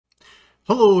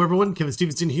Hello everyone, Kevin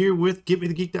Stevenson here with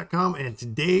GetMeTheGeek.com, and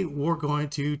today we're going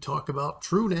to talk about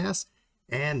TrueNAS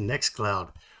and NextCloud.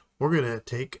 We're going to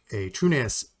take a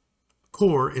TrueNAS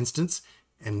core instance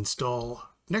and install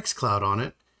NextCloud on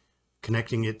it,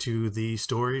 connecting it to the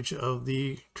storage of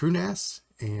the TrueNAS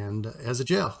and as a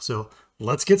jail. So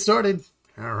let's get started.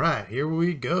 All right, here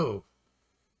we go.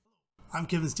 I'm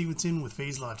Kevin Stevenson with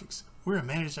PhasedLogix. We're a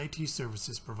managed IT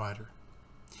services provider.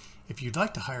 If you'd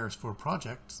like to hire us for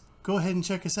projects, go ahead and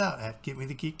check us out at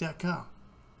GetMeTheGeek.com.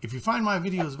 If you find my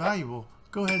videos valuable,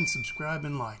 go ahead and subscribe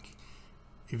and like.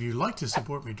 If you'd like to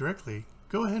support me directly,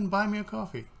 go ahead and buy me a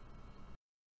coffee.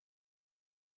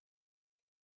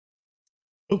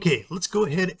 Okay, let's go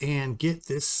ahead and get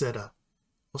this set up.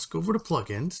 Let's go over to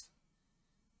plugins,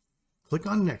 click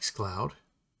on NextCloud,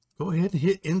 go ahead and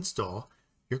hit install.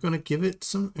 You're going to give it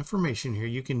some information here.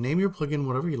 You can name your plugin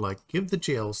whatever you like. Give the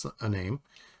jail a name.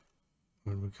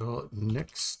 And we call it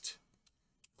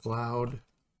NextCloud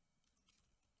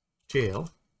Jail.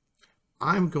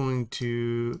 I'm going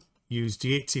to use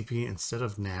DHCP instead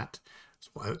of NAT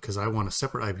because I want a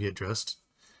separate IP address.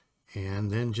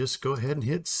 And then just go ahead and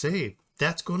hit save.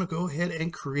 That's going to go ahead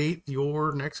and create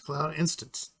your NextCloud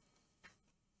instance.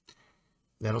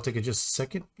 That'll take just a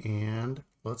second, and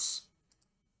let's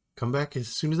come back as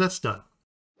soon as that's done.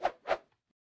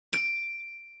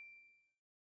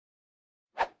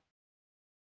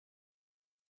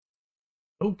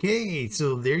 Okay,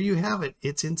 so there you have it.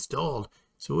 It's installed.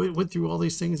 So it went through all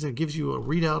these things. It gives you a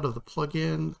readout of the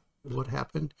plugin, what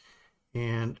happened,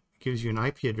 and gives you an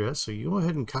IP address. So you go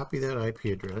ahead and copy that IP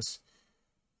address.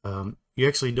 You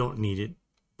actually don't need it,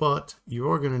 but you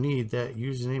are going to need that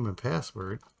username and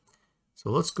password.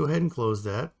 So let's go ahead and close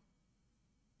that.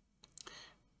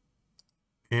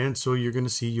 And so you're going to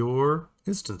see your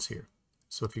instance here.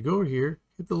 So if you go over here,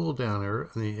 hit the little down arrow,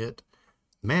 and then hit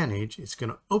manage, it's going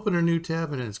to open a new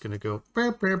tab, and it's going to go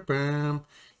bam, bam, bam.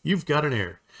 You've got an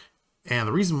error. And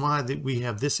the reason why that we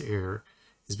have this error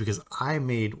is because I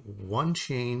made one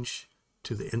change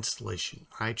to the installation.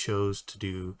 I chose to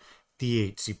do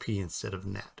DHCP instead of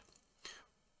NAT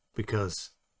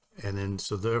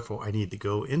so therefore I need to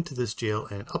go into this jail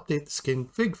and update the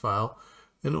config file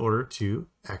in order to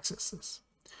access this.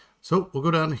 So we'll go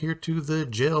down here to the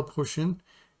jail portion,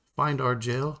 find our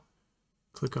jail,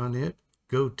 click on it,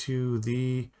 go to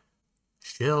the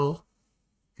shell,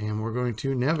 and we're going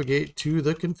to navigate to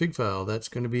the config file. That's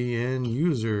going to be in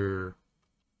user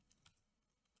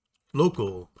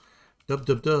local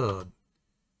config.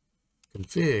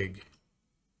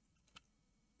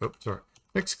 Oh, sorry,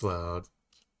 NextCloud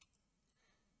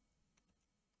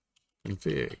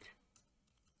config.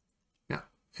 Now,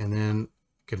 and then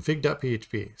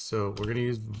config.php. So we're going to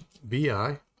use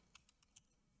vi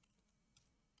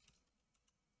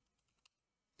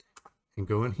and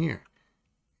go in here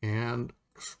and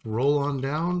roll on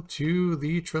down to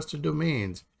the trusted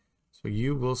domains. So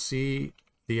you will see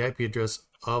the IP address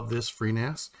of this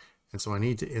freenas, and so I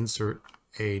need to insert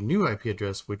a new IP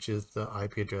address, which is the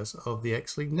IP address of the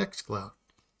actually NextCloud.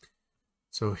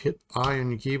 So hit I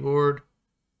on your keyboard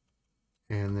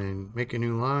and then make a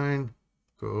new line,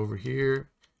 go over here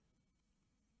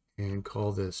and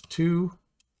call this 2,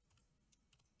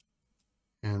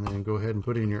 and then go ahead and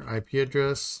put in your IP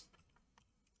address.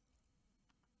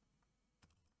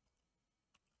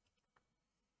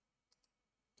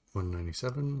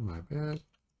 .197, my bad.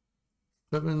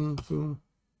 7, boom.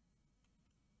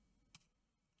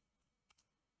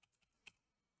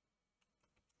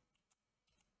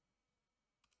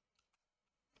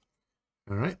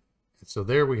 All right, and so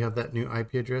there we have that new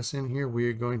IP address in here. We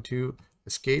are going to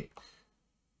escape,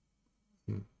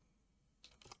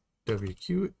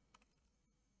 WQ it,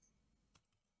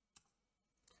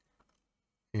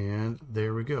 and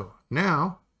there we go.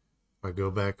 Now, if I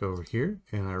go back over here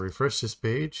and I refresh this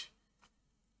page,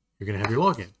 you're going to have your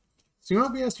login. So you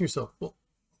might be asking yourself, well,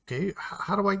 okay,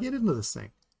 how do I get into this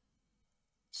thing?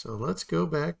 So let's go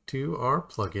back to our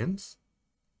plugins.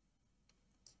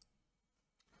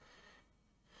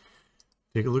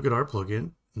 Take a look at our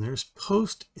plugin, and there's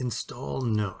post install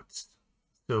notes.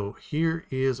 So here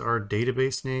is our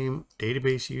database name,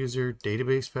 database user,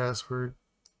 database password,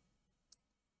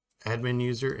 admin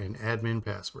user, and admin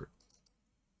password.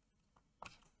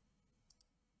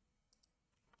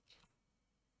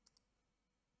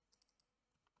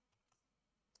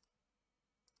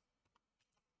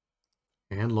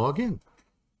 And log in.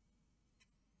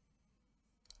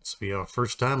 This will be our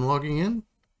first time logging in.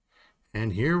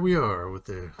 And here we are with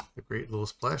the great little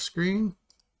splash screen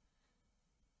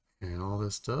and all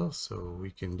this stuff. So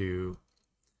we can do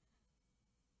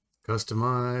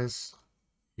customize,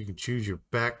 You can choose your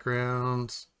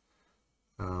backgrounds,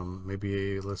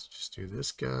 Maybe let's just do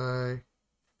this guy.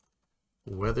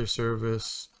 Weather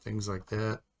service, things like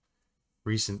that.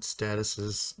 Recent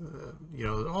statuses, you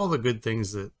know, all the good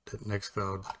things that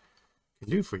NextCloud can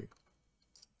do for you.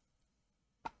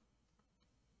 Let's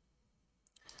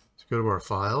go to our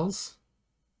files.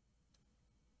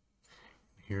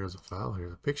 Here's a file,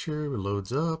 here's a picture, it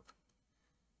loads up.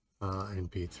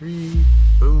 MP3,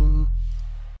 boom.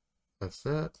 That's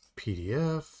that.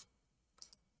 PDF.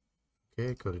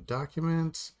 Okay, go to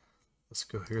documents. Let's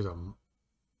go, here's a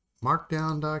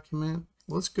markdown document.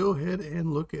 Let's go ahead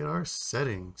and look at our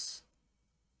settings.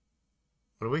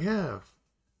 What do we have?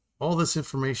 All this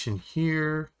information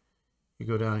here. You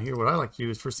go down here. What I like to do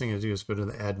is, first thing I do is go to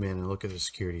the admin and look at the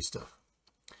security stuff.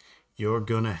 You're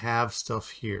going to have stuff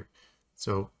here.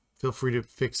 So feel free to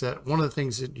fix that. One of the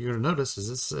things that you're going to notice is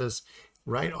this says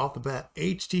right off the bat,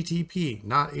 HTTP,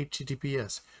 not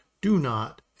HTTPS. Do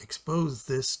not expose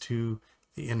this to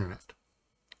the internet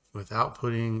without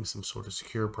putting some sort of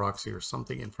secure proxy or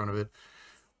something in front of it,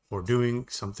 or doing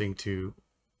something to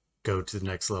go to the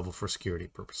next level for security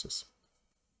purposes.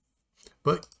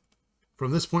 But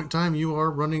from this point in time, you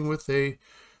are running with a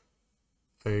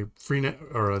freenas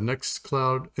or a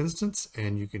NextCloud instance,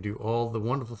 and you can do all the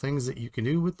wonderful things that you can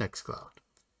do with NextCloud.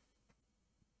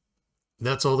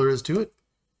 That's all there is to it.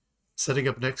 Setting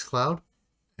up NextCloud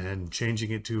and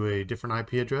changing it to a different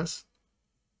IP address.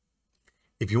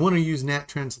 If you want to use NAT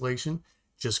translation,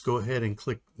 just go ahead and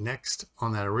click next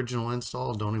on that original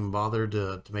install. Don't even bother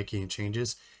to make any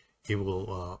changes. It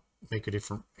will make a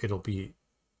different, it'll be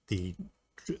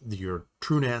your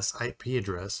TrueNAS IP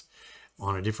address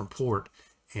on a different port.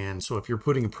 And so if you're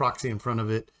putting a proxy in front of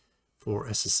it for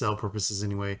SSL purposes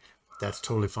anyway, that's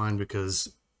totally fine,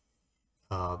 because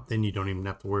then you don't even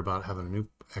have to worry about having a new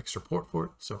extra port for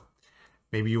it. So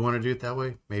maybe you want to do it that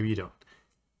way, maybe you don't.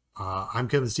 I'm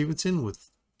Kevin Stevenson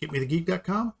with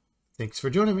GetMeTheGeek.com. Thanks for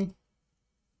joining me.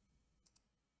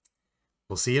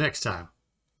 We'll see you next time.